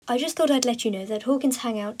I just thought I'd let you know that Hawkins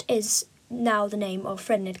Hangout is now the name of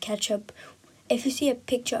Fred and Ed Ketchup. If you see a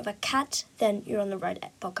picture of a cat, then you're on the right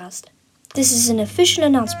podcast. This is an official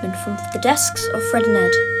announcement from the desks of Fred and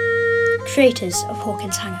Ed, creators of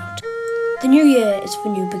Hawkins Hangout. The new year is for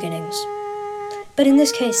new beginnings. But in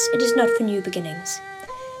this case, it is not for new beginnings.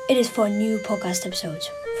 It is for new podcast episodes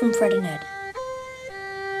from Fred and Ed.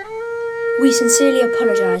 We sincerely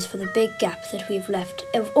apologize for the big gap that we've left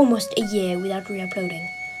of almost a year without re-uploading,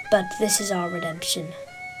 but this is our redemption.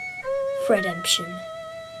 Fredemption.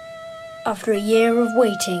 After a year of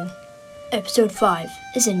waiting, episode 5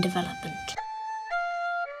 is in development.